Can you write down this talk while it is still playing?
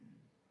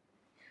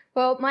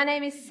Well, my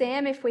name is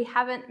Sam, if we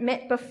haven't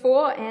met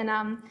before,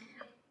 and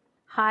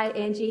hi,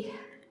 Angie.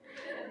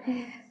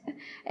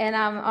 And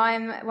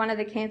I'm one of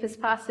the campus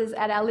pastors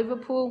at our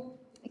Liverpool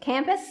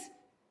campus.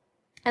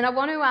 And I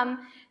want to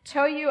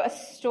tell you a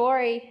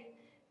story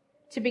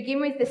to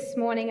begin with this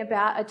morning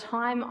about a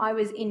time I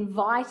was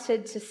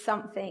invited to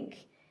something,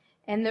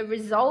 and the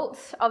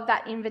results of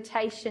that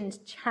invitation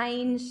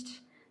changed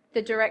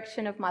the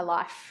direction of my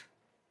life.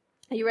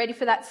 Are you ready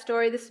for that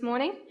story this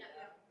morning?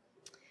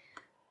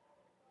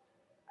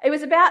 It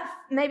was about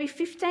maybe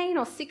 15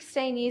 or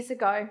 16 years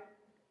ago,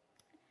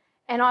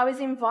 and I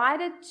was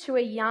invited to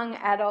a young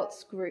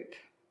adults group.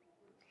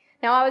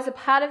 Now, I was a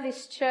part of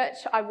this church.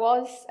 I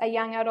was a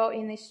young adult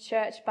in this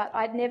church, but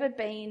I'd never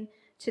been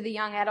to the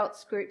young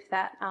adults group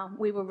that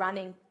we were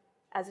running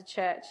as a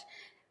church.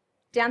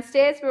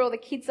 Downstairs, where all the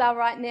kids are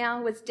right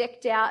now, was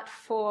decked out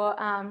for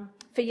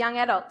young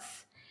adults.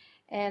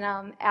 And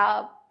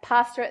our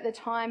pastor at the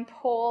time,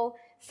 Paul,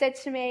 said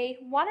to me,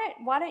 why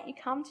don't you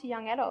come to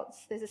young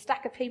adults? There's a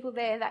stack of people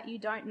there that you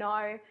don't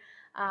know.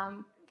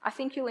 I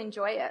think you'll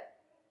enjoy it.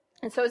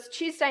 And so it's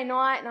Tuesday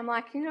night, and I'm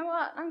like, you know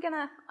what? I'm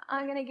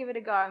gonna give it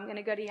a go. I'm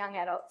gonna go to young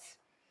adults.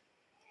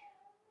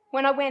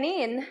 When I went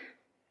in,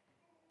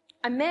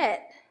 I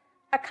met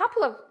a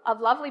couple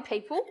of lovely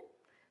people,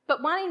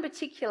 but one in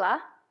particular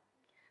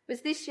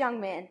was this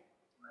young man.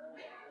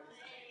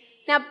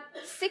 Now,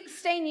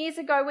 16 years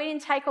ago, we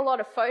didn't take a lot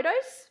of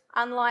photos,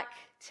 unlike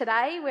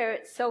today where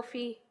it's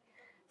selfie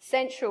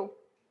central.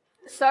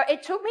 So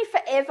it took me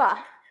forever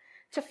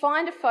to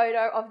find a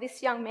photo of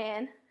this young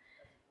man.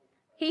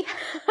 He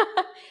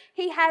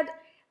had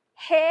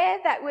hair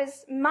that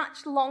was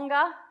much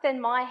longer than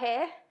my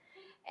hair,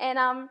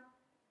 and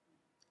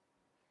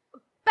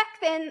back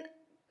then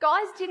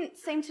guys didn't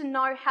seem to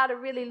know how to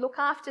really look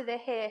after their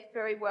hair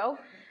very well.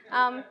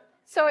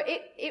 So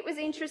it was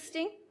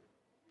interesting.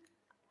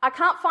 I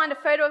can't find a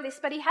photo of this,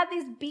 but he had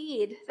this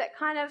beard that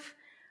kind of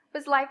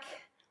was like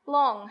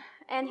long,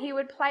 and he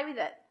would play with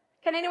it.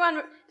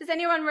 Does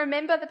anyone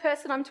remember the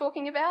person I'm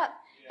talking about?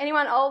 Yeah.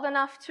 Anyone old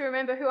enough to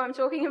remember who I'm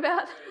talking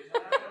about?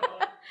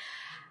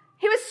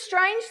 He was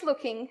strange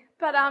looking,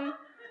 but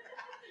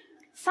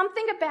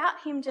something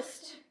about him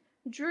just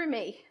drew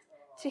me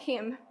to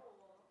him.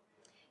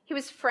 He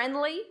was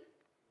friendly.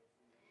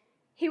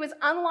 He was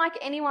unlike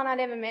anyone I'd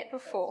ever met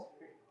before.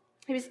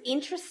 He was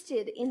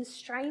interested in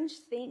strange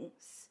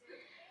things.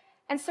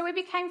 And so we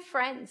became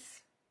friends.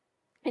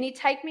 And he'd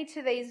take me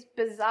to these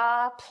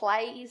bizarre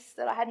plays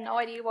that I had no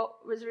idea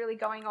what was really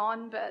going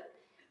on, but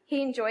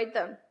he enjoyed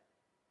them.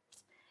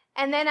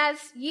 And then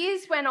as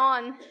years went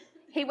on,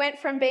 he went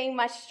from being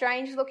my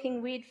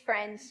strange-looking, weird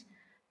friend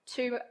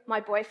to my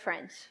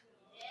boyfriend.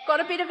 Got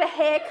a bit of a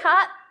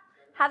haircut,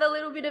 had a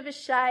little bit of a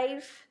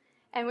shave,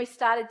 and we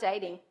started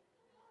dating.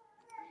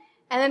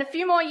 And then a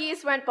few more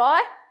years went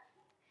by,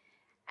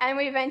 and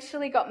we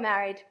eventually got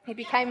married. He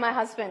became my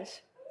husband.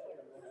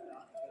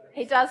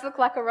 He does look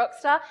like a rock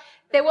star.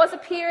 There was a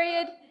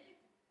period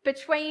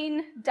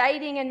between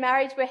dating and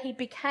marriage where he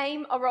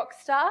became a rock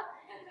star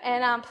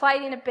and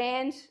played in a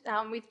band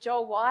with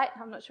Joel White.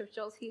 I'm not sure if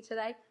Joel's here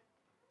today.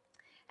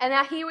 And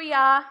now here we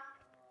are,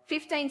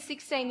 15,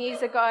 16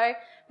 years ago,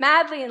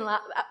 madly in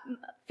love.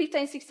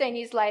 15, 16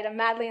 years later,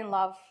 madly in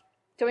love,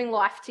 doing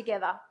life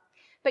together.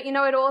 But you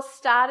know, it all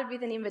started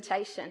with an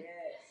invitation. Yes.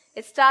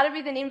 It started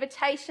with an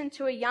invitation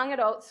to a young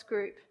adults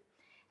group.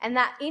 And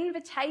that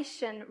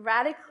invitation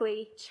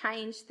radically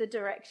changed the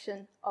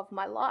direction of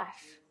my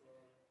life.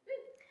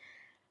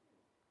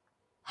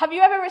 Have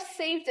you ever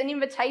received an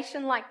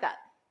invitation like that?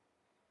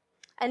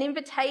 An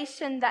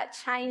invitation that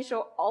changed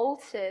or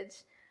altered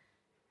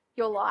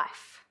your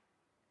life?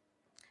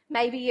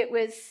 Maybe it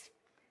was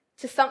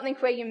to something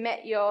where you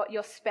met your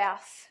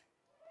spouse.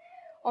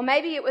 Or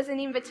maybe it was an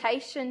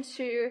invitation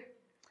to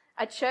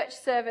a church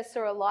service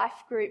or a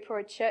life group or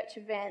a church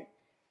event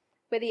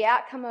where the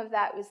outcome of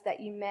that was that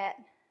you met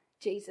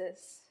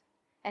Jesus,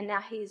 and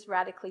now he has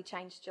radically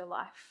changed your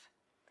life.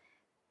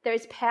 There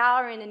is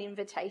power in an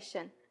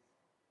invitation.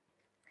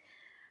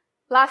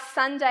 Last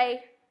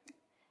Sunday,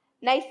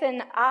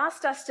 Nathan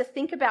asked us to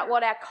think about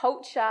what our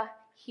culture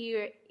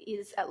here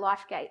is at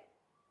Lifegate.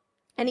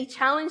 And he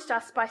challenged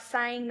us by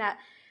saying that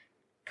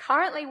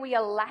currently we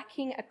are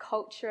lacking a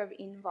culture of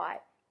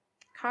invite.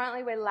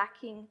 Currently we're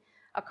lacking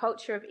a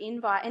culture of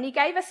invite. And he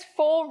gave us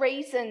 4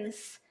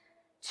 reasons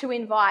to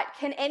invite.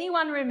 Can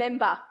anyone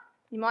remember?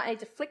 You might need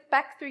to flick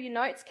back through your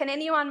notes. Can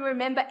anyone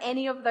remember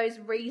any of those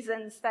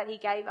reasons that he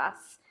gave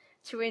us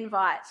to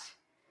invite?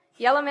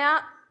 Yell them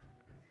out.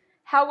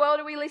 How well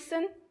do we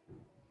listen?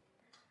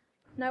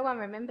 No one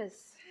remembers.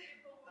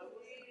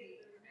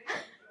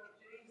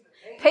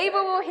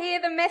 People will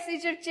hear the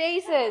message of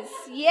Jesus.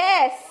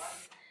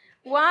 Yes.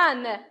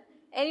 1.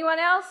 Anyone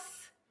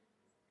else?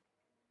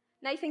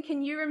 Nathan,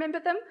 can you remember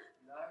them?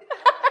 No.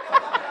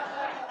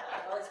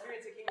 They'll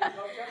experience a kingdom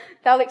culture.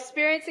 They'll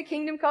experience a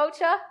kingdom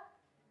culture.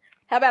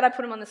 How about I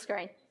put them on the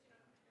screen?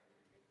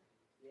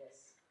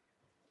 Yes.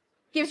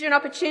 Gives you an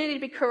opportunity to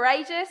be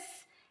courageous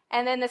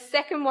And then the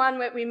second one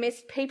where we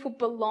missed, people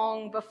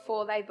belong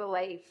before they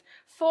believe.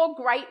 4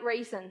 great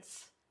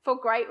reasons. 4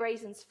 great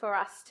reasons for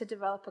us to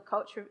develop a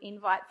culture of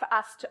invite, for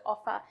us to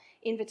offer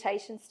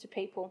invitations to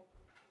people,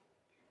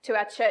 to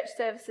our church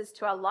services,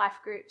 to our life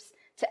groups,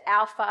 to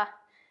Alpha,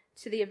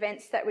 to the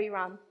events that we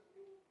run.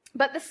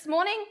 But this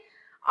morning,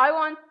 I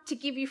want to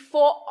give you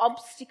 4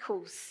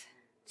 obstacles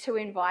to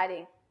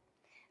inviting.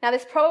 Now,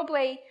 there's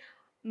probably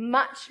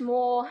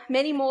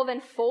many more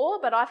than 4,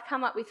 but I've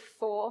come up with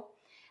 4.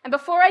 And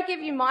before I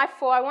give you my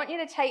 4, I want you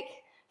to take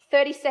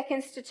 30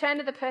 seconds to turn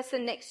to the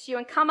person next to you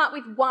and come up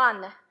with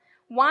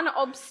one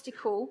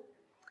obstacle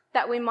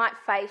that we might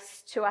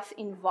face to us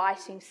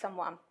inviting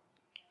someone.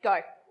 Go.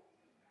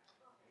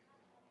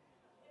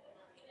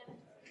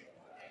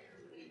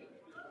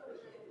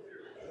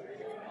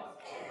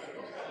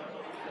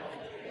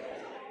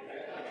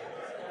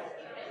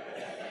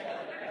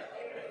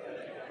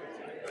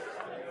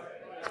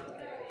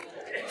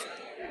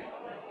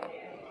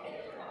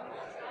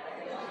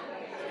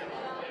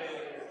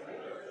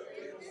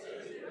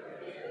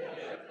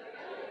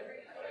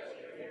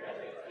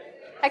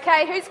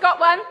 Okay, who's got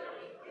one?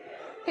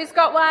 Who's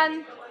got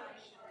one?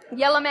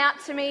 Yell them out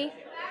to me.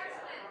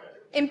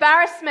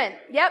 Embarrassment.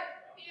 Yep.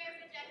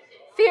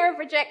 Fear of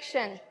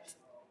rejection.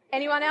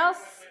 Anyone else?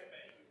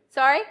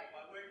 Sorry?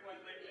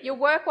 Your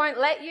work won't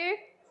let you?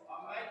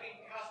 I'm making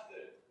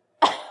custard.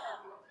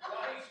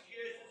 One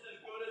excuse is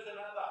as good as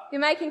another.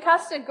 You're making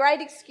custard.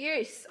 Great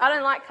excuse. I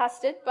don't like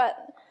custard, but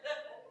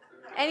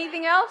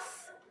anything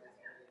else?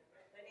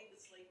 They need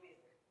to sleep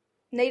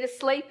in. Need a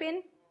sleep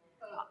in?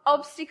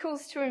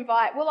 Obstacles to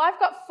invite. Well, I've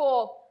got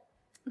 4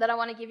 that I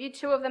want to give you.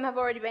 2 of them have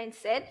already been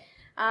said.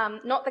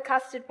 Not the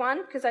custard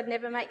one, because I'd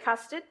never make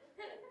custard.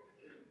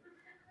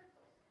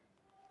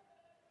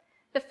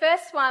 The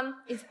first one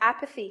is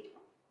apathy.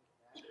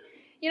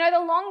 You know,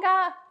 the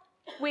longer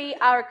we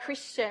are a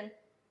Christian,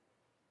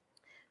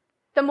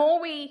 the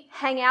more we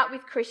hang out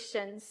with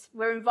Christians,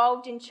 we're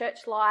involved in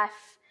church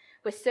life,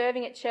 we're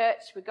serving at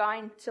church, we're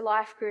going to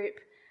life group,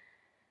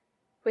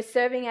 we're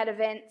serving at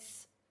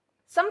events.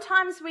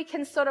 Sometimes we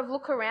can sort of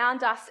look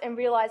around us and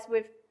realise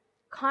we're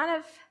kind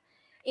of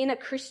in a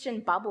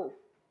Christian bubble.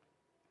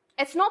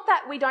 It's not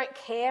that we don't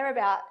care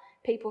about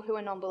people who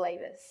are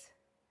non-believers,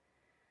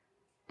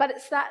 but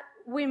it's that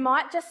we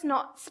might just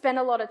not spend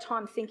a lot of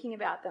time thinking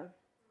about them,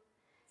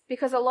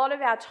 because a lot of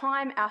our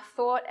time, our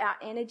thought, our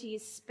energy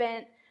is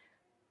spent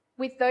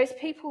with those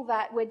people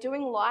that we're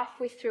doing life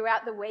with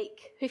throughout the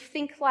week, who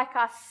think like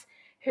us,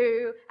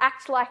 who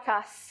act like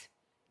us,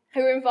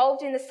 who are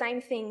involved in the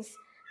same things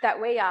that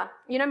we are.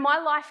 You know, my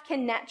life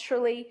can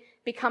naturally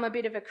become a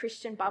bit of a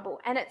Christian bubble.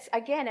 And it's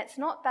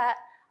not that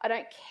I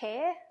don't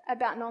care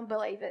about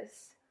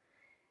non-believers.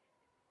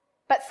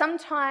 But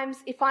sometimes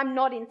if I'm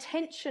not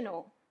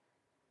intentional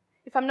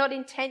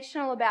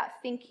about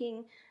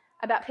thinking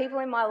about people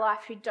in my life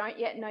who don't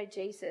yet know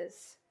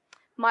Jesus,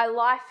 my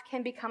life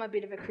can become a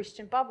bit of a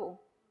Christian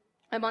bubble.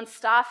 I'm on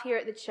staff here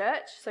at the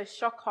church, so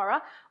shock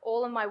horror,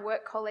 all of my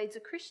work colleagues are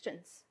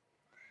Christians.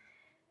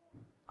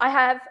 I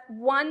have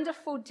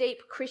wonderful,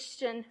 deep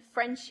Christian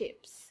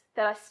friendships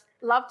that I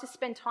love to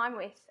spend time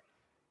with.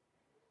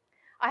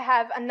 I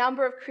have a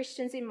number of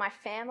Christians in my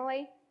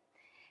family.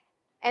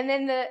 And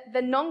then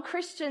the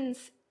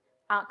non-Christians,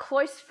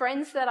 close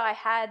friends that I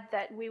had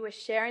that we were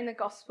sharing the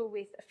gospel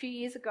with a few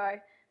years ago,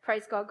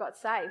 praise God, got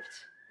saved.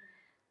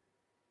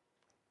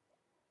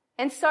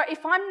 And so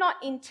if I'm not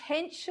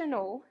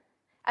intentional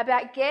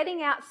about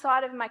getting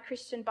outside of my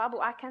Christian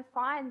bubble, I can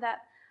find that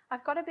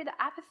I've got a bit of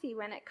apathy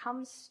when it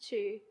comes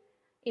to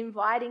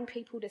inviting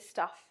people to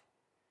stuff,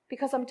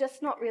 because I'm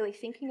just not really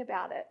thinking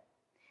about it.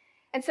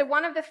 And so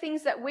one of the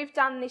things that we've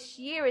done this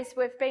year is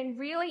we've been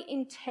really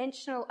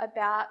intentional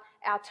about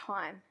our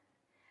time.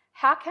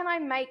 How can I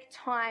make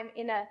time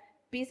in a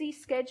busy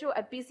schedule,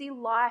 a busy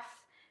life,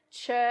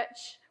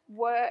 church,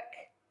 work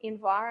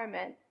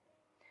environment,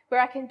 where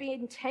I can be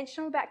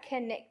intentional about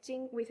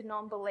connecting with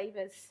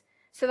non-believers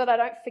so that I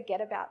don't forget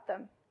about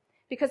them?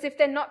 Because if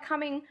they're not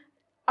coming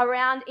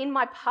around in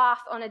my path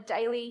on a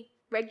daily,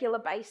 regular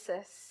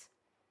basis,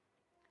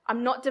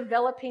 I'm not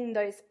developing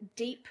those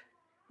deep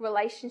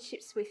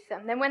relationships with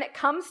them. Then when it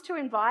comes to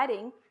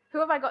inviting, who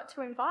have I got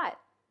to invite?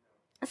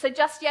 So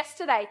just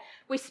yesterday,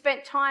 we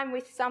spent time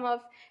with some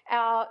of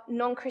our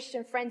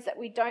non-Christian friends that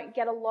we don't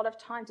get a lot of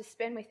time to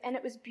spend with, and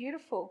it was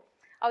beautiful.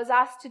 I was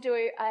asked to do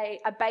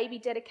a baby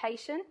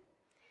dedication,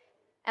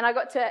 and I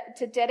got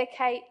to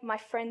dedicate my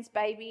friend's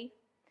baby,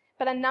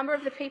 but a number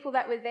of the people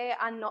that were there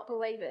are not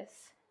believers.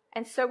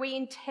 And so we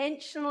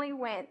intentionally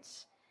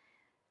went,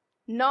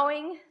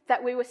 knowing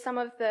that we were some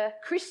of the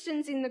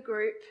Christians in the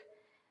group,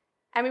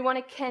 and we want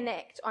to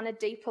connect on a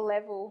deeper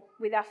level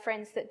with our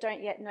friends that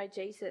don't yet know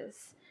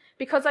Jesus.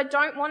 Because I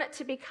don't want it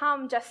to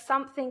become just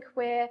something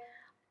where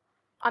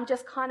I'm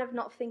just kind of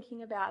not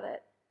thinking about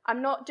it.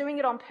 I'm not doing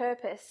it on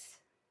purpose,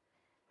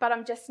 but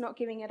I'm just not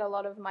giving it a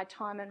lot of my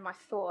time and my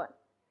thought.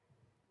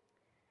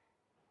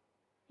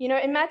 You know,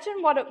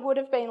 imagine what it would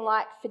have been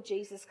like for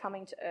Jesus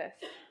coming to earth.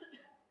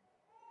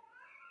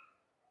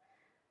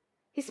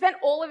 He spent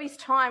all of his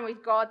time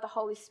with God, the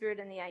Holy Spirit,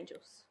 and the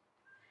angels.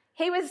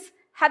 He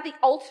had the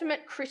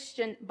ultimate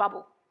Christian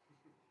bubble.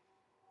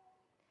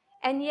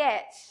 And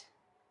yet,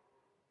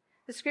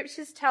 the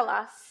scriptures tell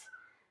us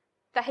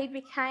that he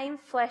became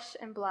flesh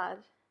and blood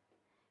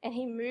and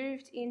he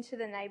moved into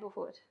the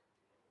neighborhood.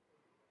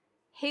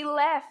 He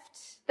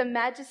left the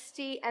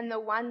majesty and the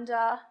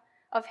wonder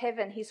of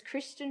heaven, his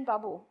Christian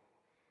bubble,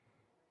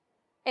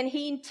 and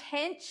he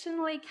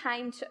intentionally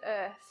came to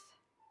earth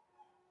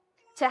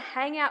to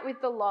hang out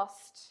with the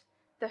lost,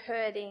 the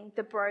hurting,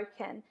 the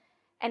broken,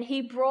 and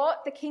he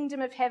brought the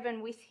kingdom of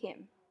heaven with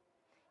him.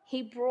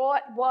 He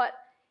brought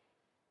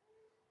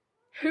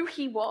who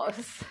he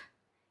was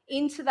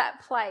into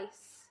that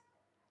place,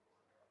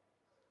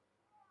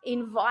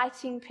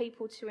 inviting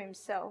people to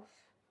himself.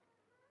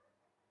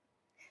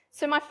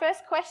 So my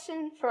first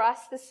question for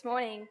us this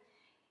morning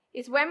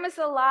is, when was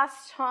the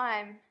last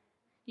time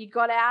you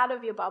got out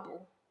of your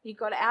bubble? You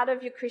got out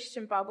of your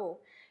Christian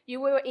bubble.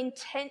 You were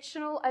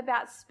intentional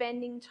about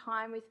spending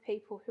time with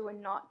people who are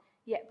not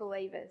yet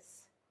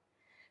believers.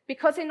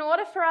 Because in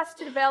order for us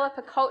to develop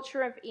a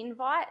culture of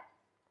invite,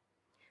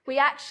 we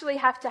actually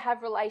have to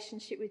have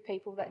relationship with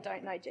people that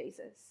don't know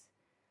Jesus.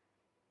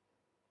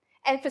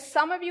 And for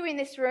some of you in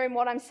this room,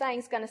 what I'm saying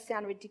is going to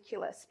sound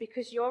ridiculous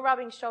because you're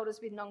rubbing shoulders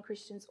with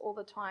non-Christians all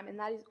the time, and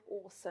that is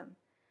awesome.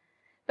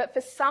 But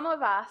for some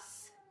of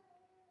us,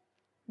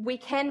 we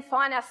can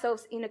find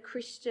ourselves in a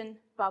Christian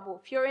bubble.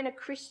 If you're in a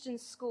Christian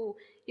school,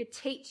 you're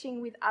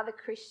teaching with other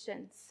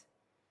Christians.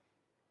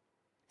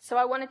 So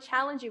I want to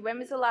challenge you, when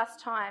was the last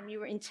time you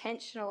were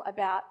intentional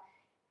about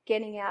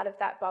getting out of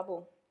that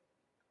bubble?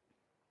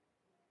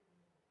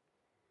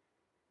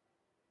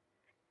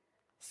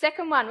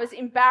 Second one was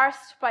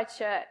embarrassed by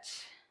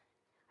church.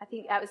 I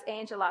think that was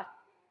Angela.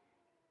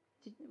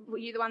 Were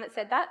you the one that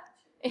said that?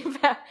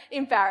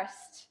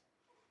 Embarrassed.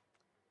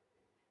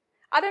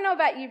 I don't know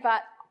about you,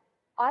 but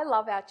I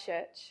love our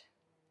church.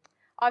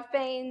 I've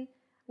been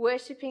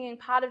worshipping in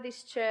part of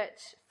this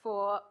church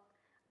for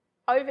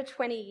over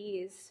 20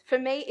 years. For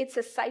me, it's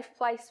a safe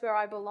place where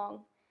I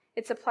belong.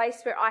 It's a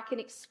place where I can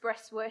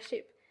express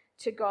worship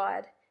to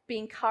God, be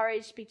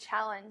encouraged, be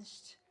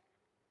challenged.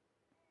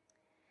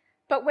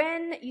 But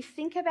when you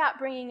think about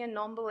bringing a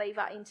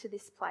non-believer into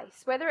this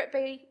place, whether it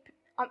be,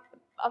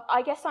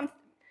 I guess I'm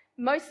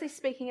mostly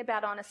speaking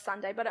about on a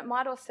Sunday, but it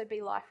might also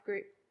be life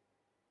group,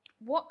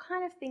 what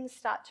kind of things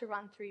start to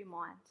run through your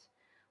mind?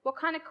 What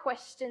kind of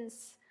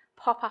questions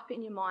pop up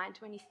in your mind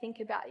when you think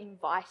about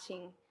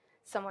inviting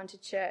someone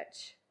to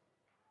church?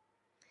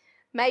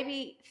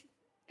 Maybe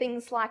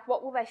things like,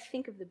 what will they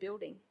think of the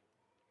building?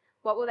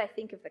 What will they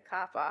think of the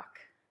car park?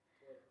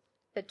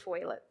 The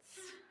toilets?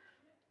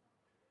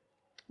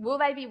 Will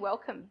they be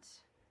welcomed?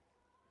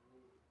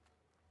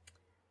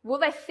 Will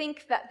they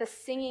think that the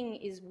singing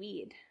is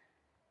weird?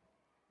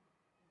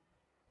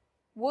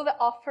 Will the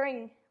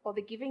offering or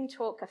the giving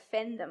talk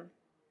offend them?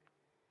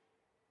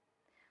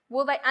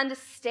 Will they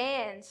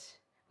understand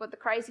what the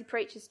crazy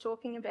preacher's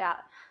talking about?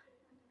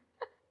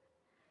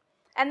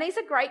 And these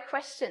are great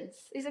questions.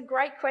 These are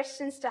great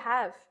questions to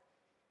have.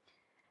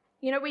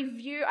 You know,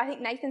 I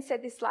think Nathan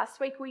said this last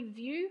week, we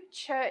view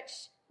church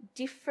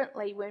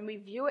differently when we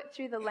view it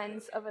through the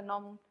lens of a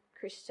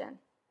non-Christian.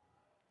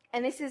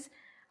 And this is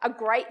a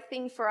great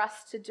thing for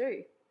us to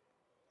do.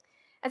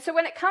 And so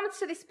when it comes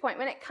to this point,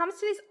 when it comes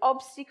to this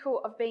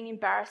obstacle of being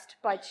embarrassed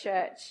by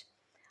church,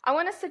 I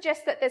want to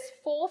suggest that there's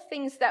 4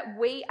 things that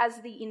we as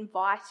the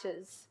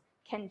inviters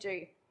can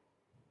do.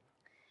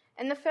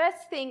 And the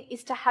first thing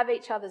is to have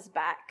each other's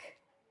back.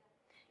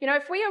 You know,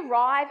 if we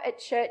arrive at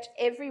church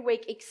every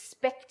week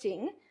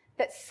expecting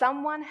that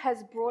someone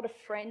has brought a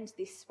friend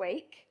this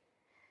week,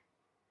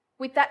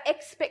 with that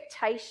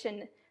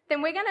expectation,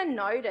 then we're going to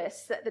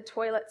notice that the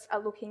toilets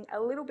are looking a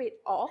little bit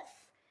off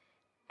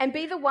and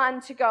be the one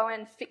to go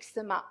and fix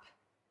them up.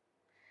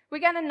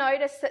 We're going to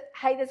notice that,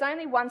 hey, there's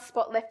only one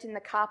spot left in the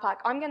car park.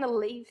 I'm going to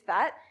leave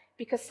that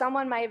because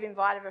someone may have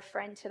invited a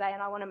friend today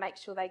and I want to make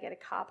sure they get a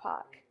car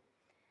park.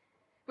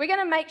 We're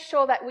going to make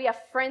sure that we are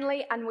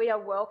friendly and we are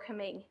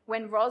welcoming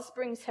when Roz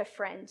brings her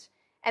friend.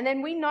 And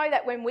then we know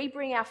that when we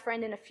bring our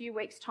friend in a few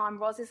weeks' time,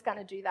 Roz is going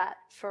to do that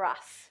for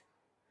us.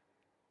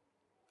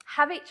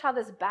 Have each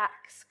other's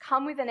backs.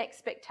 Come with an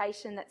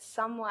expectation that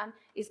someone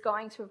is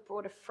going to have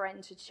brought a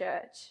friend to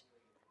church.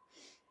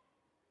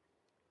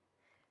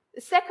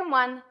 The second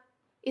one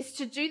is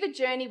to do the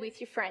journey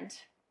with your friend.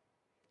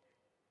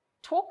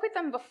 Talk with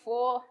them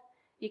before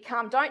you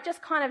come. Don't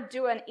just kind of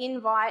do an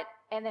invite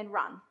and then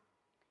run.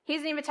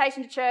 Here's an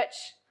invitation to church.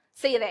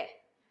 See you there.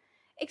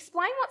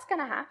 Explain what's going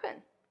to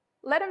happen.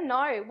 Let them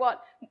know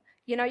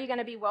you're going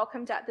to be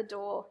welcomed at the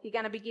door. You're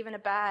going to be given a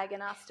bag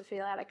and asked to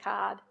fill out a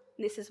card.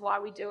 This is why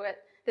we do it.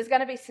 There's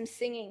going to be some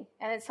singing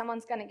and then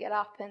someone's going to get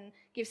up and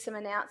give some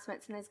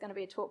announcements and there's going to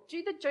be a talk.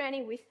 Do the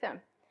journey with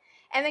them.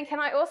 And then can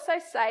I also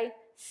say,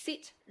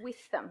 sit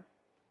with them.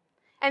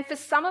 And for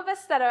some of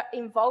us that are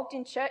involved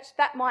in church,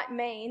 that might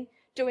mean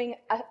doing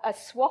a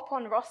swap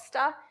on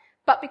roster,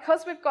 but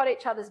because we've got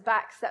each other's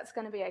backs, that's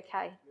going to be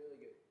okay. Really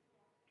good.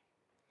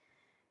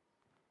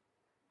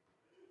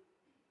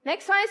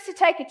 Next one is to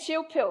take a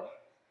chill pill.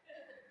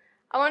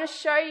 I want to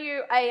show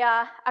you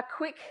a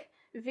quick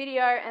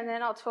video and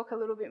then I'll talk a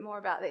little bit more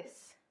about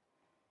this.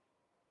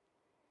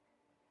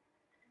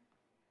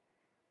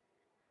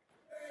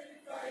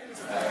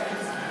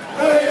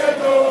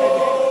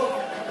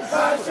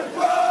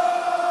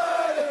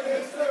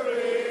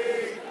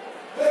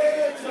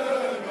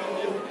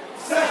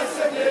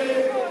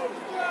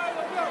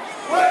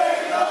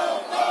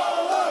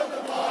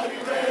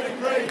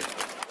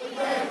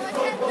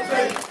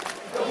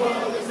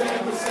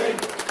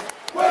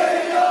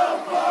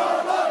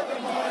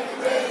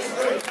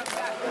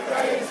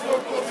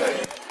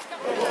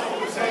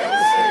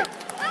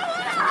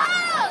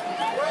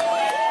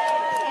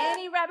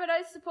 Any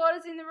Rabbitohs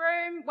supporters in the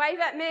room? Wave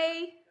at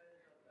me.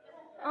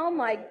 Oh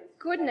my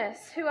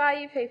goodness, who are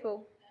you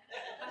people?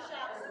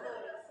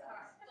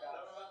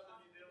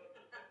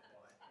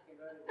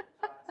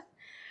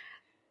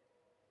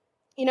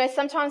 You know,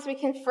 sometimes we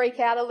can freak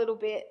out a little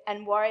bit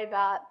and worry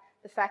about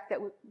the fact that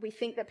we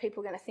think that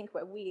people are going to think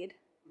we're weird.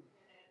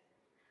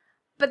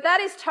 But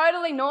that is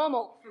totally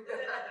normal.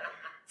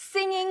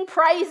 Singing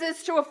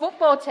praises to a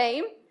football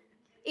team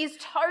is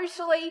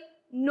totally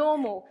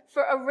normal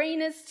for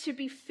arenas to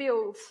be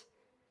filled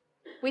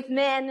with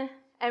men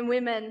and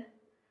women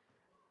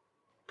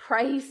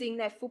praising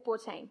their football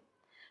team.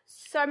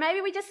 So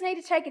maybe we just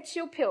need to take a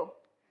chill pill,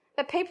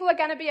 that people are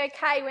going to be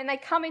okay when they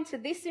come into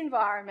this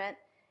environment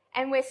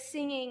and we're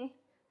singing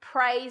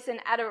praise and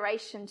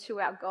adoration to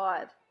our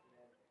God.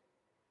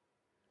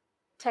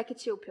 Take a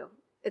chill pill.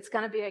 It's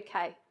going to be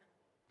okay.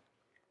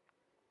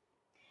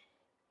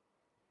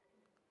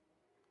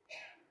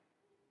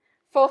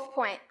 Fourth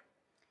point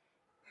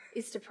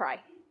is to pray.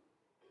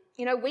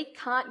 You know, we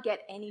can't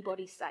get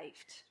anybody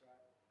saved.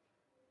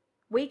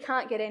 We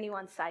can't get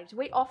anyone saved.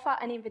 We offer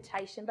an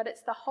invitation, but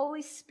it's the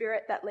Holy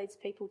Spirit that leads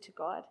people to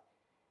God.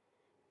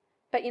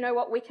 But you know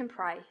what? We can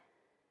pray.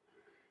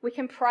 We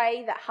can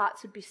pray that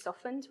hearts would be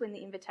softened when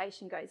the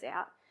invitation goes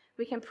out.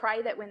 We can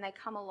pray that when they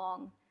come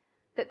along,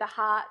 that the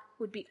heart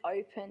would be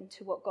open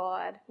to what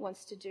God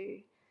wants to do,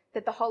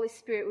 that the Holy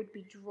Spirit would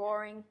be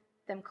drawing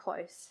them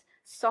close,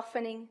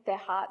 softening their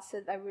hearts so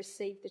that they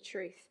receive the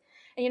truth.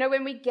 And you know,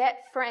 when we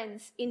get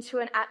friends into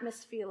an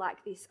atmosphere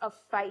like this of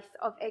faith,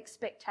 of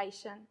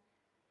expectation,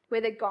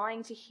 where they're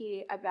going to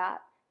hear about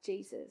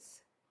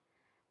Jesus,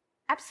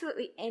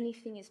 absolutely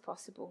anything is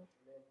possible.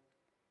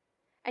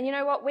 And you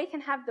know what? We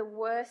can have the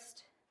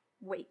worst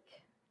week.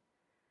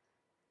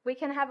 We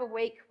can have a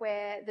week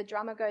where the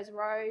drummer goes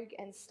rogue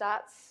and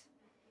starts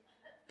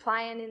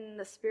playing in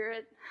the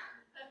spirit.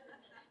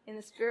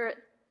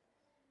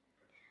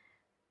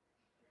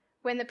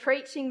 When the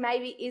preaching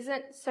maybe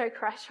isn't so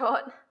crash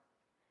hot.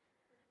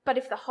 But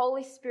if the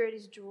Holy Spirit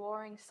is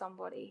drawing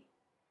somebody,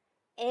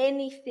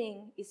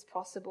 anything is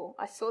possible.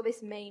 I saw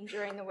this meme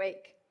during the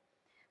week.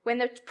 When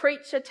the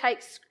preacher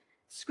takes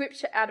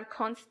scripture out of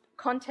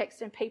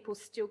context and people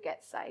still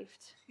get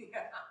saved.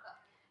 Yeah.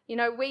 You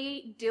know,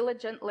 we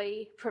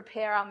diligently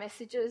prepare our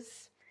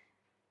messages,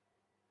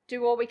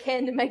 do all we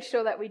can to make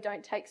sure that we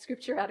don't take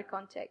scripture out of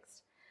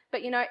context.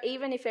 But you know,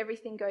 even if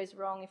everything goes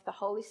wrong, if the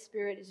Holy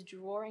Spirit is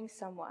drawing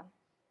someone,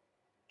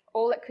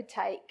 all it could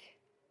take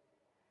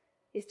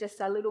is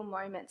just a little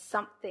moment,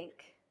 something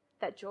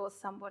that draws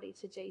somebody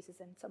to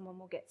Jesus and someone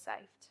will get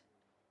saved.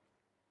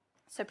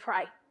 So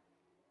pray.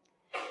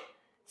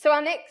 So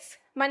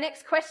my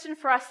next question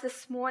for us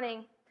this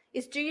morning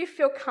is, do you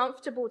feel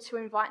comfortable to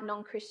invite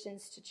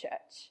non-Christians to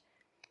church?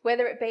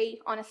 Whether it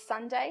be on a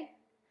Sunday,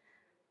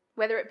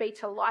 whether it be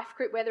to life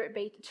group, whether it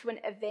be to an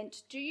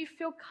event, do you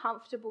feel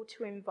comfortable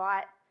to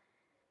invite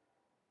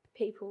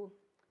people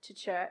to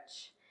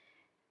church?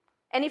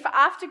 And if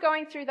after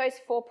going through those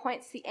 4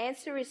 points the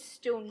answer is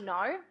still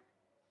no,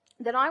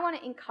 then I want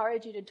to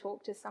encourage you to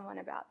talk to someone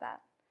about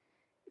that.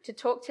 To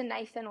talk to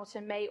Nathan or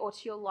to me or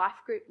to your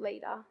life group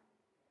leader.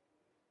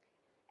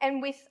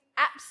 And with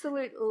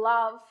absolute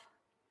love,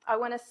 I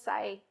want to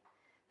say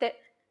that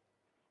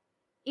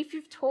if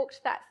you've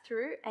talked that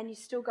through and you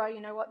still go,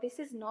 you know what, this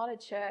is not a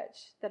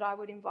church that I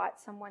would invite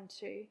someone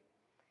to,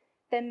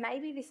 then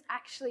maybe this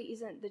actually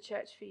isn't the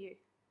church for you.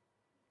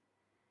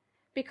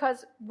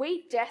 Because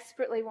we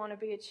desperately want to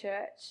be a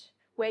church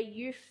where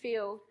you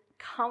feel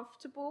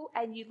comfortable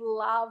and you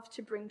love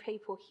to bring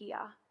people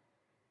here.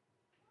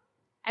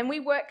 And we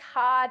work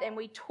hard and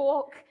we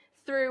talk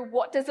through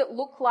what does it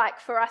look like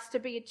for us to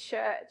be a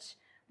church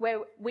where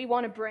we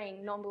want to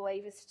bring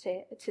non-believers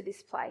to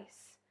this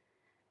place.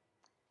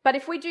 But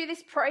if we do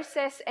this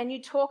process and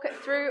you talk it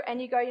through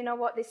and you go, you know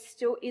what, this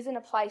still isn't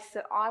a place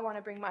that I want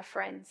to bring my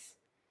friends,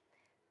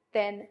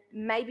 then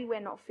maybe we're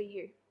not for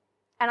you.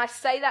 And I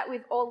say that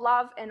with all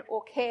love and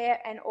all care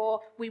and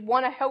all, we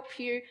want to help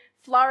you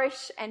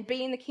flourish and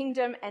be in the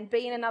kingdom and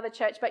be in another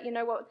church. But you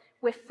know what?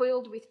 We're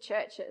filled with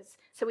churches.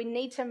 So we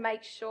need to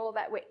make sure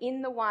that we're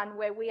in the one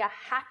where we are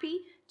happy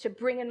to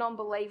bring a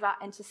non-believer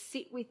and to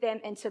sit with them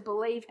and to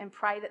believe and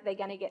pray that they're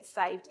going to get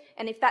saved.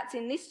 And if that's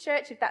in this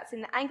church, if that's in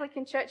the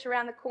Anglican church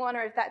around the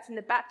corner, if that's in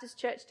the Baptist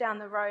church down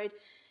the road,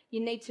 you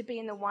need to be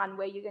in the one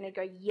where you're going to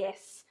go,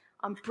 yes,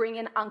 I'm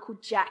bringing Uncle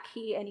Jack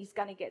here and he's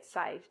going to get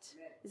saved.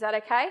 Is that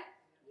okay?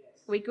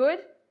 Yes. We good?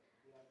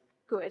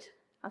 Good.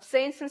 I'm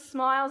seeing some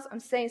smiles. I'm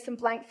seeing some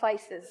blank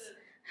faces.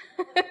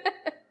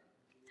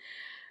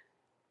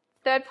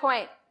 Third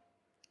point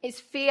is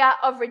fear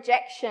of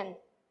rejection.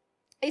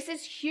 This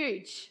is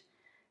huge.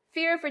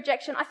 Fear of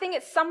rejection. I think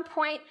at some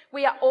point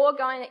we are all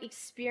going to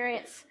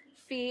experience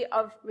fear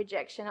of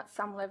rejection at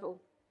some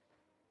level.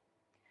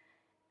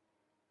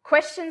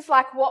 Questions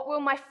like, what will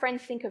my friend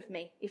think of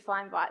me if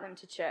I invite them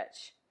to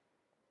church?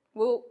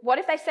 Well, what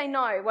if they say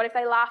no? What if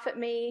they laugh at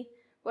me?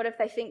 What if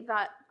they think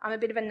that I'm a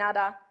bit of a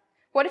nutter?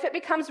 What if it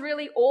becomes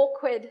really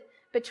awkward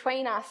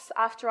between us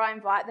after I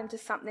invite them to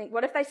something?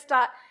 What if they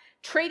start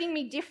treating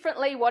me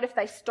differently? What if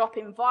they stop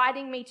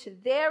inviting me to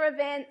their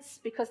events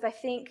because they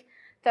think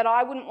that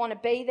I wouldn't want to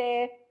be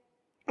there?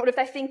 What if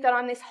they think that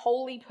I'm this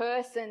holy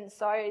person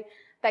so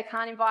they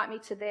can't invite me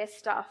to their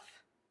stuff?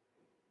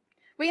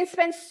 We can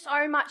spend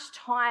so much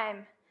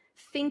time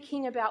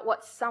thinking about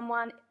what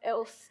someone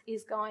else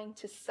is going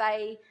to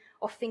say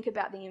or think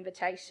about the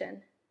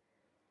invitation.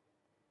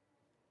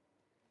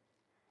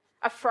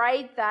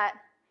 Afraid that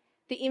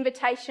the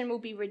invitation will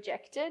be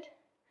rejected,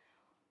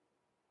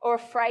 or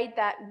afraid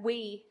that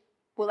we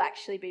will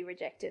actually be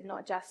rejected,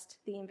 not just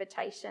the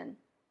invitation.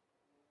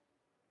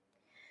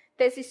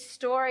 There's this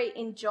story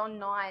in John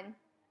 9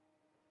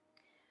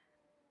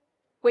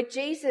 where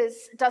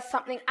Jesus does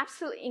something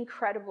absolutely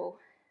incredible.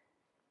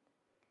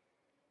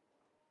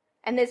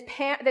 And there's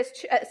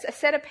a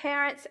set of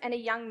parents and a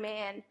young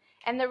man,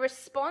 and the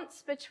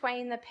response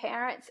between the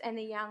parents and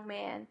the young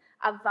man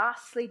are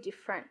vastly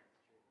different.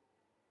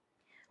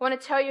 I want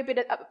to tell you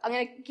I'm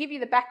going to give you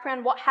the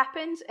background, what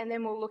happened, and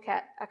then we'll look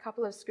at a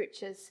couple of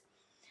scriptures.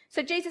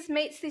 So Jesus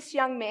meets this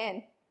young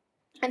man,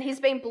 and he's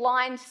been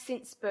blind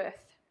since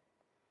birth.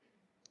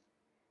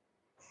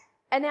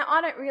 And now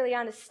I don't really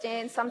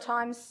understand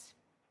sometimes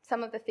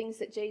some of the things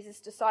that Jesus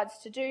decides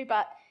to do,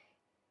 but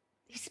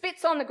he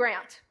spits on the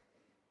ground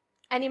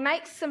and he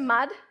makes some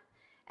mud,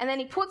 and then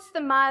he puts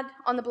the mud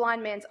on the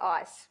blind man's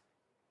eyes.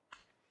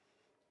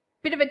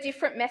 Bit of a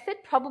different method,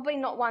 probably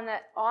not one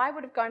that I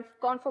would have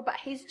gone for, but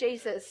he's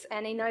Jesus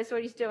and he knows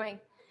what he's doing.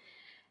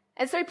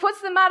 And so he puts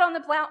the mud on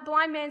the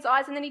blind man's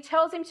eyes, and then he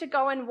tells him to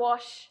go and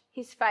wash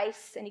his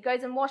face, and he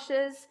goes and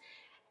washes,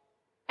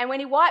 and when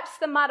he wipes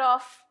the mud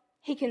off,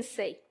 he can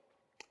see.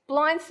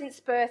 Blind since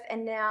birth,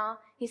 and now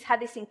he's had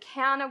this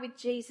encounter with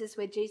Jesus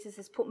where Jesus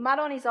has put mud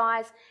on his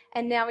eyes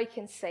and now he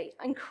can see.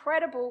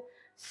 Incredible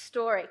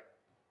story.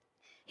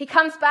 He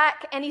comes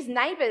back, and his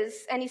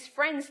neighbours and his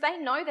friends, they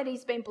know that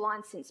he's been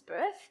blind since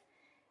birth.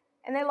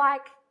 And they're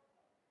like,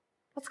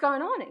 what's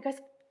going on? And he goes,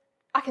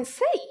 I can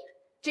see.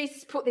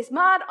 Jesus put this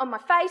mud on my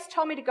face,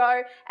 told me to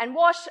go and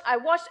wash. I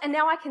washed, and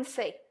now I can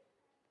see.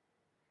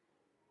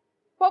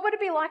 What would it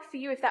be like for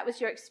you if that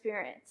was your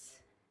experience?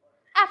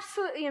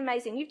 Absolutely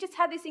amazing. You've just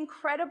had this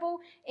incredible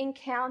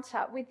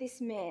encounter with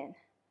this man.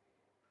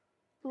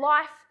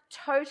 Life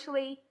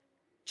totally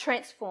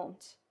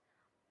transformed.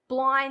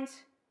 Blind,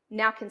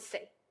 now can see.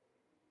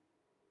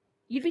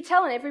 You'd be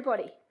telling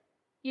everybody.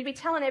 You'd be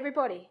telling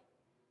everybody.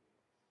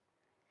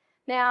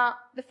 Now,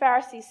 the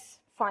Pharisees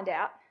find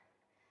out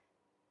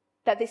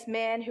that this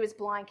man who is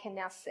blind can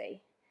now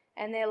see.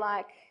 And they're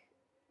like,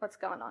 what's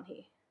going on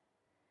here?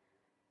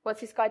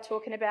 What's this guy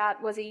talking about?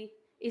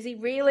 Is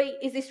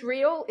this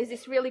real? Is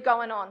this really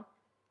going on?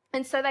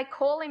 And so they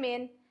call him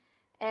in,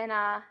 and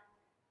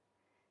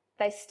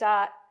they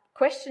start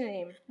questioning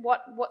him.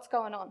 What's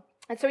going on?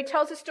 And so he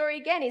tells the story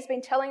again. He's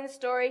been telling the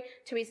story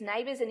to his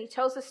neighbours, and he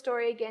tells the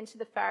story again to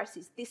the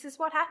Pharisees. This is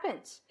what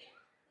happened.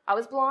 I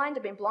was blind.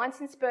 I've been blind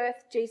since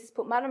birth. Jesus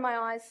put mud in my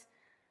eyes.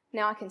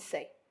 Now I can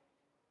see.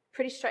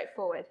 Pretty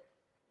straightforward.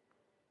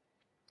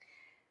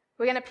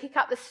 We're going to pick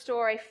up the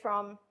story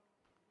from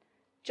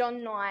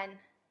John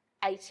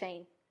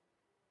 9:18.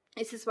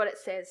 This is what it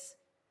says.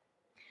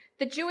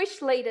 The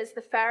Jewish leaders,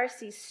 the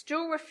Pharisees,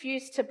 still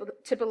refused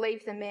to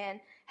believe the man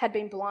had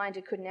been blind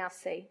and could now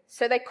see.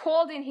 So they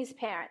called in his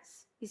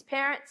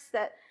parents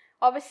that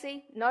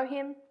obviously know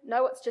him,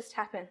 know what's just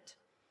happened.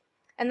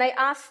 And they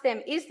asked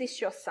them, is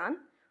this your son?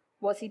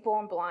 Was he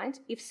born blind?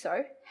 If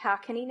so, how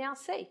can he now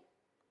see?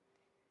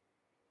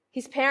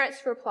 His parents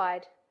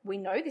replied, we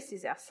know this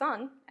is our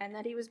son and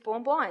that he was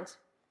born blind,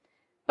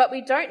 but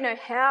we don't know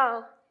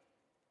how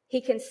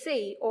he can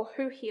see or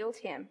who healed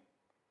him.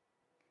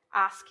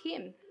 Ask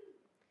him.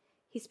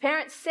 His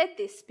parents said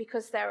this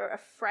because they were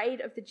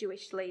afraid of the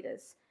Jewish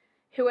leaders,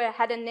 who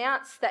had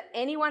announced that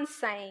anyone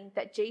saying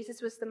that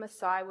Jesus was the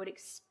Messiah would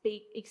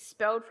be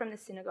expelled from the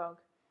synagogue.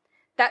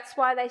 That's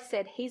why they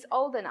said, he's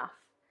old enough,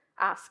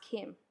 ask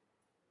him.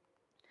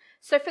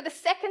 So for the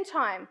second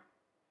time,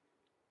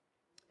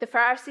 the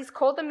Pharisees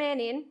called the man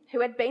in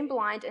who had been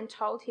blind and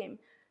told him,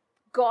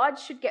 God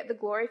should get the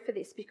glory for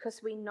this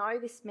because we know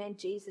this man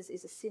Jesus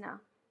is a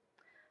sinner.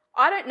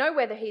 I don't know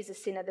whether he's a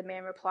sinner, the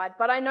man replied,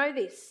 but I know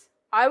this.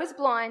 I was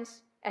blind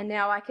and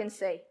now I can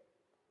see.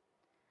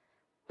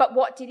 But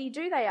what did he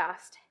do, they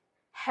asked.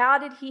 How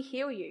did he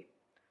heal you?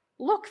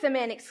 Look, the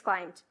man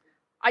exclaimed.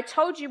 I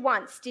told you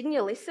once, didn't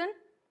you listen?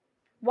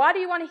 Why do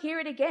you want to hear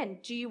it again?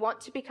 Do you want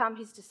to become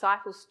his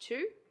disciples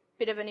too?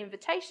 Bit of an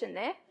invitation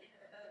there.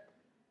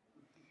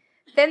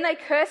 Then they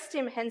cursed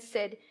him and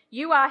said,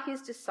 "You are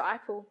his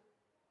disciple,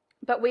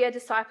 but we are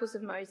disciples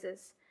of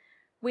Moses.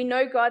 We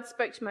know God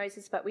spoke to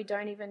Moses, but we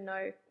don't even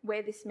know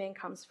where this man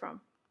comes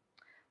from."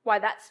 "Why,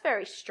 that's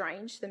very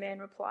strange," the man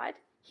replied.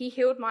 "He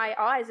healed my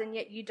eyes, and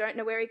yet you don't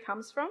know where he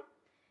comes from?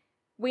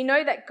 We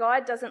know that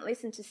God doesn't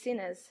listen to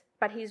sinners,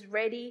 but he's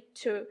ready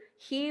to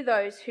hear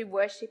those who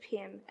worship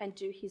him and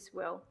do his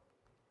will.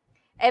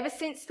 Ever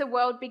since the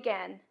world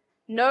began,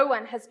 no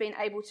one has been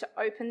able to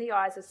open the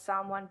eyes of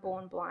someone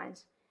born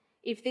blind.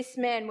 If this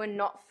man were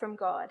not from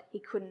God, he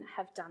couldn't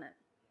have done it."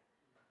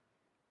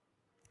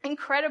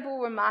 Incredible,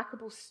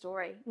 remarkable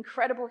story.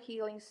 Incredible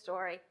healing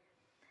story.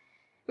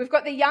 We've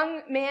got the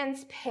young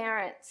man's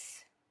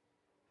parents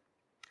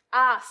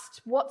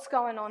asked, "What's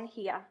going on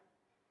here?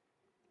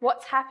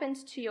 What's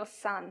happened to your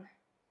son?"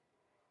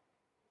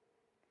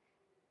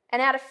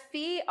 And out of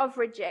fear of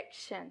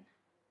rejection,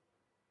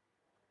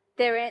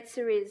 their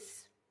answer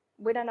is,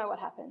 "We don't know what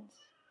happened.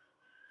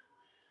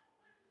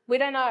 We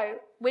don't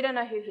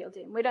know who healed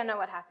him. We don't know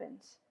what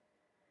happened."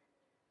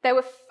 They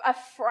were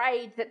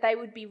afraid that they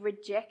would be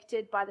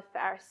rejected by the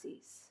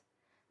Pharisees,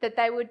 that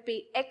they would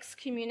be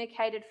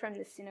excommunicated from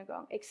the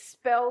synagogue,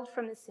 expelled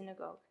from the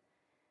synagogue.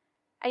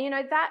 And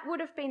that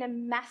would have been a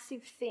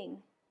massive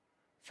thing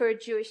for a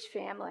Jewish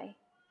family.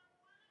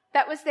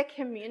 That was their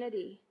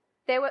community.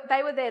 They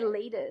were their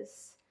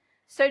leaders.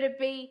 So to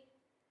be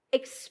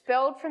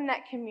expelled from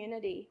that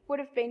community would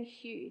have been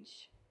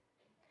huge.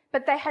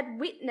 But they had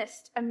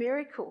witnessed a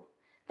miracle.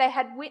 They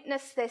had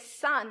witnessed their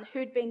son,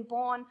 who'd been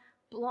born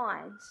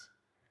blind,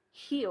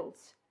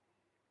 healed.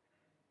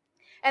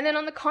 And then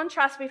on the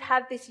contrast, we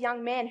have this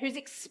young man who's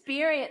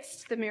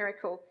experienced the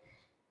miracle,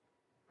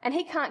 and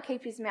he can't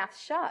keep his mouth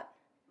shut.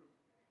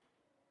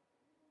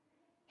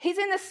 He's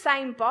in the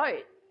same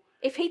boat.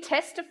 If he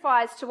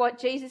testifies to what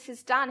Jesus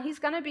has done, he's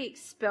going to be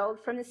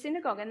expelled from the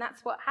synagogue, and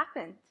that's what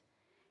happened.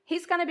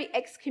 He's going to be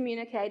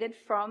excommunicated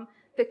from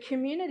the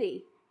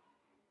community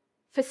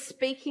for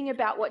speaking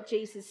about what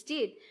Jesus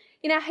did.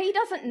 He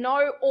doesn't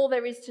know all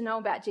there is to know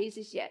about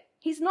Jesus yet.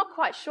 He's not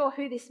quite sure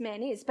who this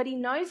man is, but he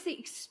knows the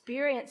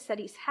experience that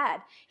he's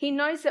had. He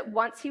knows that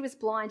once he was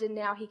blind and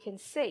now he can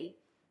see.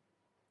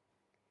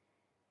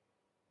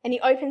 And he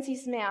opens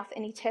his mouth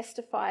and he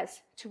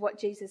testifies to what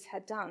Jesus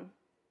had done.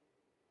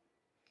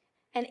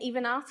 And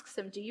even asks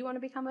them, "Do you want to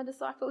become a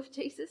disciple of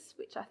Jesus?"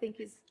 Which I think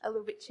is a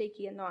little bit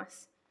cheeky and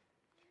nice.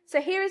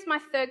 So here is my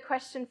third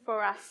question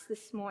for us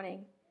this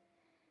morning.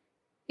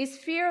 Is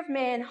fear of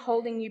man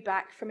holding you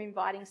back from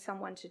inviting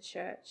someone to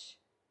church?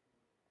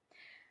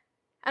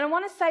 And I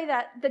want to say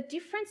that the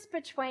difference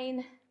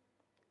between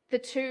the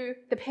two,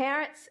 the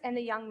parents and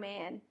the young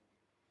man,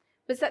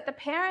 was that the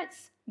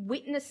parents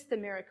witnessed the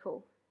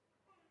miracle,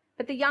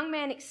 but the young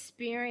man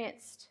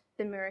experienced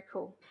the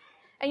miracle.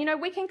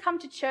 And we can come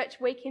to church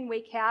week in,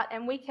 week out,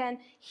 and we can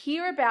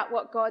hear about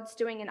what God's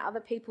doing in other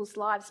people's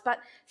lives, but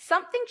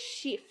something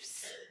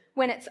shifts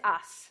when it's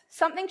us.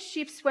 Something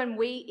shifts when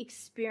we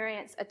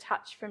experience a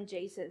touch from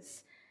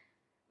Jesus.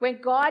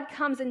 When God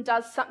comes and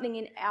does something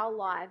in our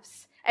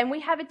lives, and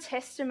we have a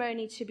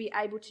testimony to be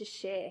able to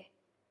share.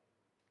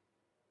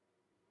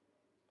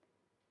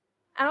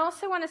 And I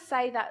also want to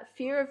say that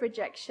fear of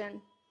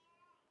rejection,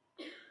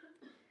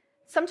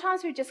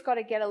 sometimes we've just got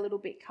to get a little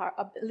bit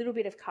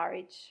of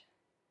courage.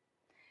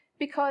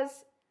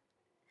 Because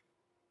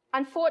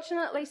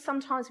unfortunately,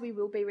 sometimes we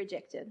will be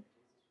rejected.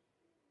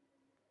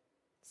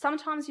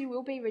 Sometimes you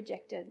will be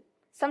rejected.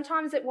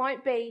 Sometimes it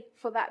won't be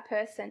for that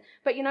person.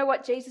 But you know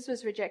what? Jesus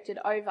was rejected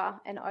over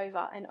and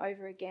over and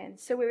over again.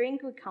 So we're in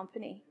good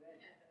company.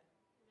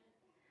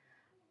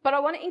 But I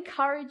want to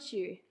encourage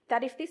you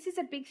that if this is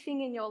a big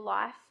thing in your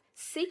life,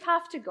 seek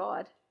after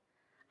God.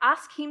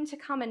 Ask him to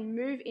come and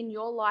move in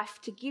your life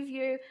to give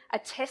you a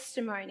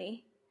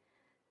testimony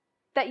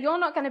that you're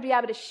not going to be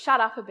able to shut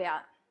up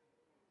about.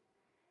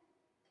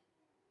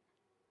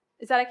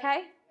 Is that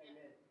okay?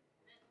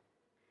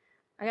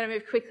 I'm going to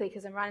move quickly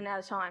because I'm running out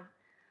of time.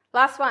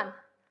 Last one,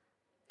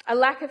 a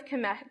lack of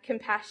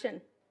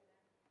compassion.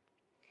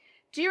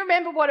 Do you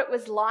remember what it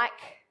was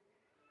like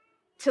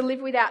to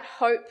live without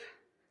hope,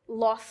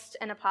 lost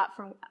and apart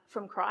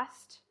from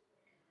Christ?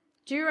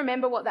 Do you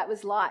remember what that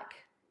was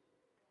like?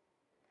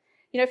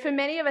 For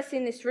many of us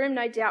in this room,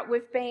 no doubt,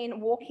 we've been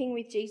walking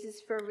with Jesus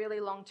for a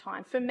really long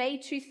time. For me,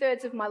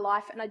 2/3 of my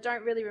life, and I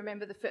don't really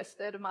remember the first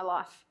third of my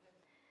life.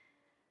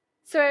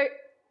 So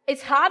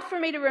it's hard for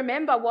me to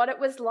remember what it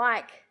was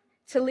like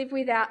to live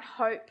without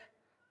hope,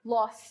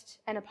 lost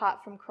and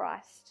apart from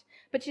Christ.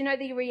 But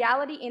the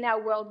reality in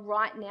our world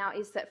right now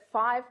is that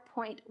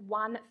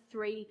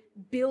 5.13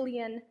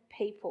 billion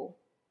people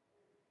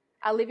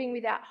are living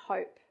without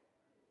hope,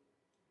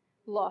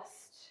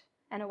 lost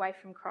and away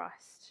from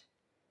Christ.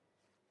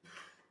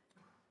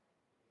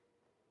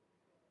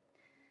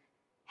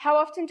 How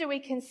often do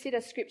we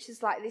consider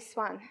scriptures like this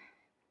one?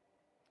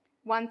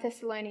 1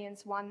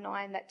 Thessalonians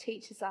 1:9 that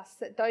teaches us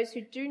that those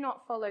who do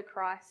not follow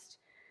Christ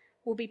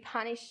will be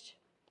punished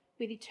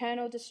with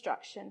eternal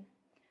destruction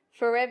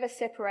forever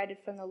separated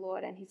from the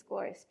Lord and his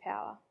glorious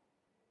power.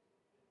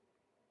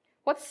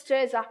 What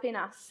stirs up in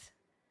us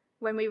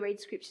when we read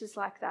scriptures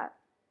like that?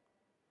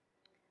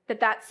 That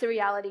that's the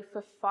reality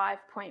for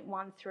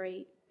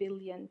 5.13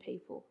 billion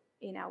people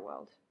in our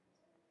world.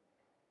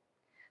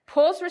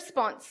 Paul's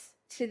response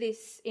to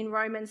this in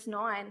Romans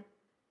 9,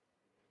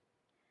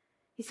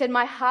 he said,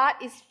 "My heart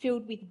is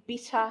filled with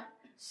bitter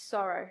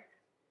sorrow,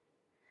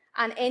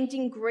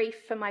 unending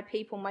grief for my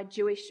people, my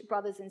Jewish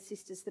brothers and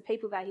sisters, the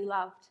people that he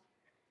loved.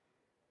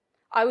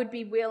 I would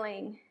be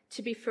willing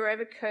to be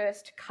forever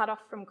cursed, cut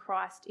off from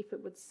Christ if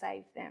it would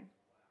save them."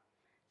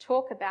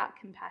 Talk about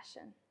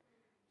compassion.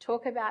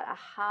 Talk about a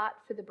heart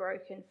for the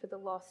broken, for the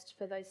lost,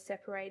 for those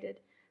separated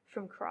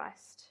from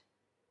Christ.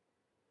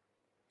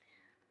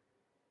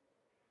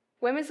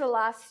 When was the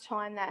last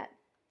time that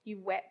you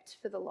wept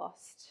for the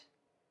lost?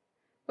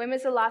 When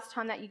was the last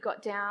time that you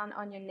got down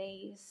on your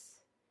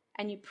knees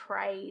and you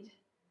prayed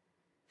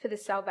for the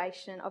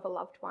salvation of a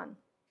loved one?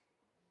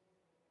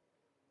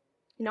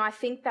 You know, I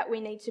think that we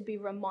need to be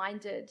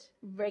reminded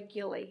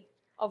regularly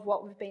of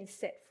what we've been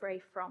set free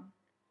from.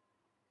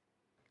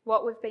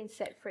 What we've been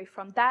set free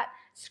from. That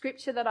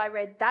scripture that I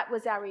read, that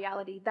was our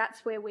reality.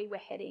 That's where we were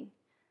heading.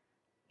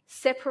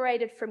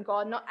 Separated from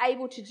God, not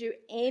able to do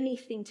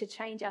anything to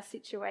change our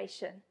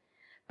situation.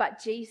 But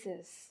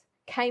Jesus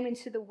came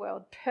into the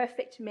world,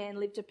 perfect man,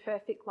 lived a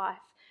perfect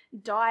life,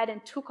 died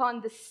and took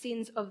on the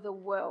sins of the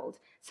world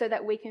so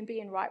that we can be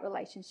in right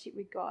relationship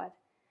with God.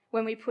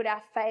 When we put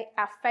our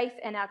faith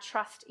and our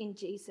trust in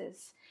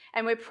Jesus.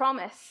 And we're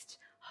promised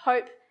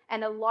hope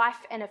and a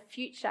life and a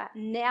future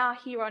now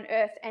here on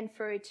earth and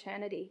for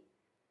eternity.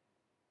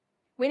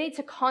 We need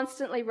to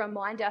constantly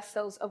remind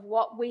ourselves of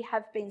what we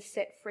have been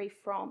set free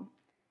from,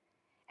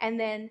 and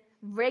then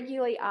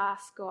regularly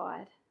ask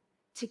God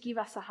to give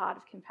us a heart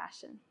of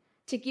compassion,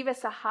 to give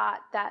us a heart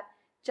that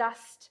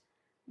just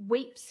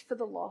weeps for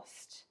the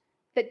lost,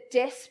 that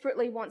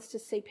desperately wants to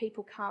see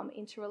people come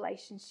into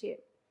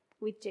relationship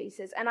with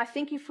Jesus. And I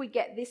think if we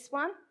get this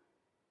one,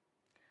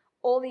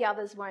 all the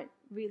others won't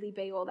really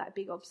be all that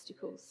big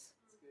obstacles.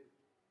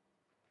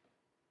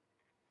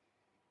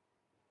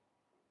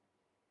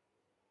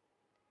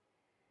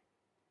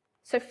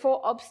 So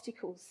 4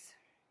 obstacles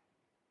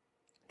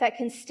that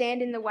can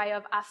stand in the way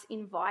of us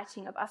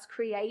inviting, of us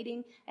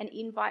creating an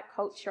invite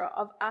culture,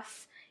 of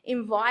us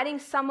inviting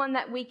someone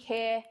that we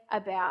care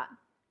about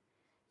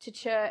to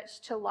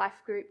church, to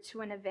life group,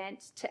 to an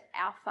event, to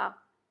Alpha.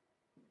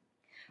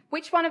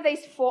 Which one of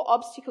these 4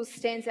 obstacles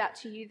stands out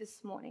to you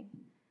this morning?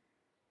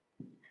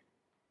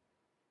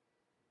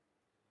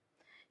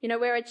 You know,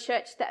 we're a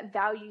church that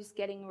values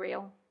getting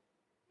real.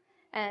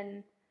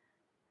 And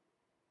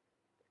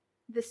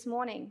this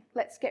morning,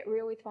 let's get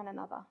real with one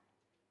another.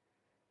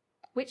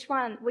 Which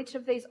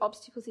of these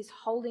obstacles is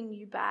holding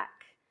you back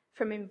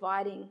from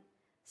inviting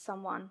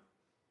someone?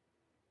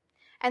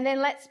 And then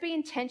let's be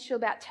intentional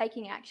about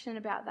taking action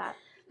about that.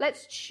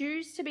 Let's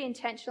choose to be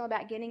intentional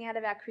about getting out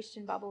of our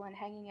Christian bubble and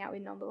hanging out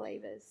with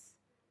non-believers.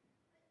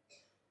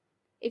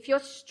 If you're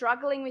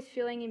struggling with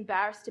feeling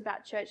embarrassed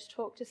about church,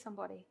 talk to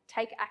somebody.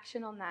 Take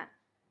action on that.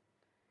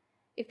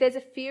 If there's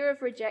a fear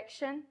of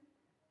rejection,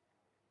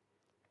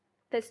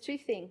 there's 2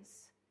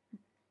 things.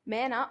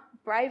 Man up,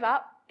 brave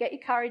up, get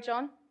your courage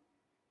on.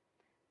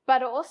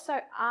 But also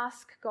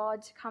ask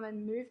God to come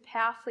and move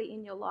powerfully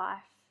in your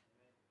life.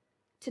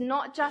 To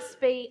not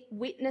just be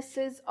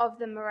witnesses of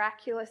the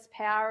miraculous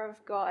power of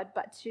God,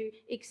 but to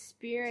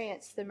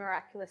experience the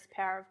miraculous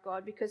power of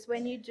God. Because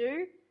when you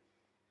do,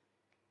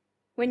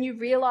 when you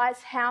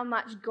realize how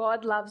much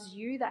God loves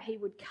you, that he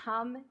would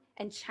come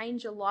and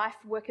change your life,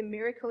 work a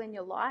miracle in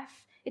your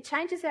life, it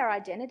changes our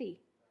identity.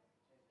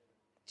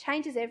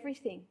 Changes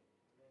everything.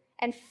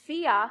 And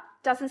fear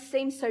doesn't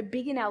seem so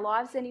big in our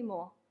lives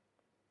anymore.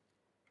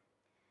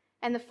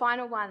 And the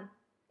final one,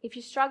 if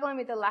you're struggling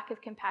with a lack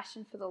of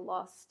compassion for the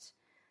lost,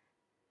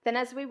 then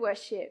as we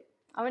worship,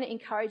 I want to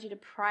encourage you to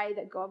pray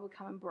that God will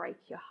come and break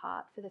your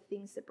heart for the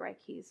things that break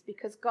his,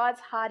 because God's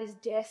heart is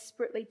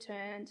desperately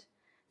turned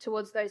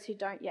towards those who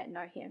don't yet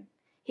know him.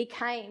 He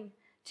came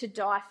to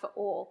die for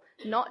all,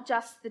 not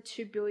just the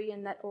 2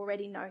 billion that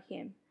already know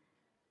him,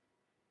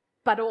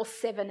 but all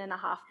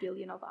 7.5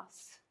 billion of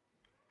us.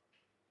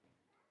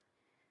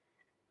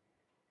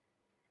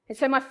 And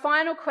so my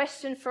final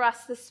question for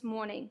us this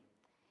morning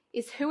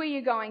is, who are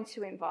you going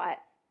to invite?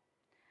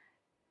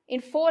 In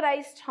 4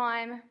 days'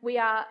 time, we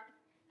are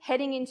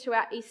heading into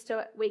our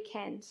Easter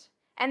weekend.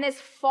 And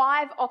there's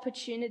 5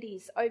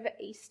 opportunities over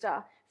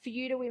Easter for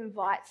you to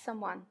invite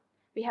someone.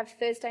 We have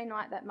Thursday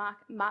night that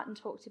Martin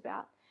talked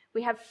about.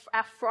 We have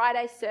our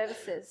Friday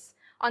services.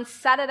 On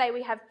Saturday,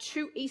 we have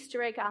 2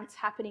 Easter egg hunts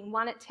happening,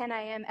 one at 10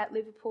 a.m. at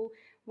Liverpool,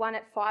 one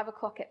at 5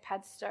 o'clock at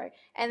Padstow.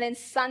 And then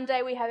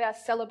Sunday, we have our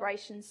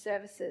celebration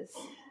services.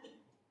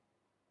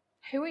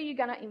 Who are you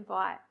going to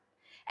invite?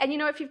 And you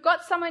know, if you've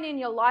got someone in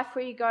your life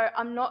where you go,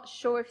 I'm not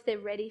sure if they're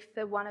ready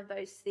for one of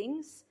those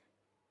things,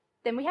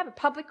 then we have a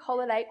public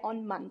holiday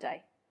on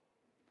Monday.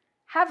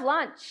 Have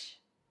lunch.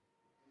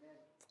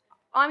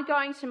 I'm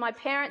going to my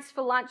parents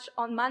for lunch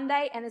on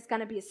Monday and there's going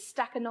to be a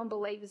stack of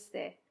non-believers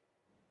there.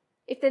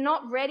 If they're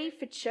not ready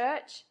for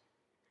church,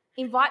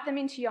 invite them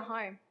into your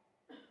home.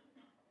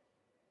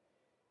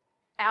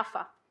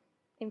 Alpha.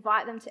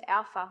 Invite them to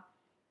Alpha.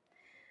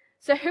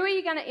 So who are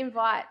you going to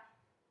invite?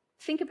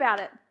 Think about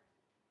it.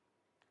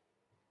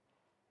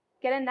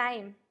 Get a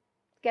name.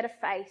 Get a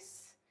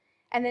face.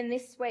 And then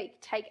this week,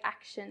 take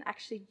action.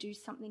 Actually do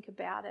something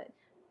about it.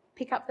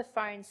 Pick up the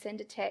phone.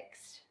 Send a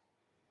text.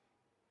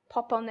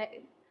 Pop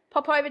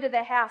over to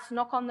their house.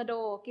 Knock on the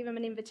door. Give them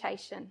an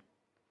invitation.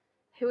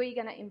 Who are you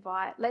going to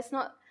invite? Let's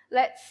not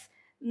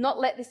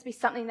let this be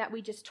something that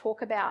we just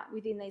talk about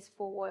within these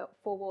four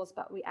walls,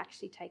 but we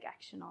actually take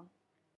action on.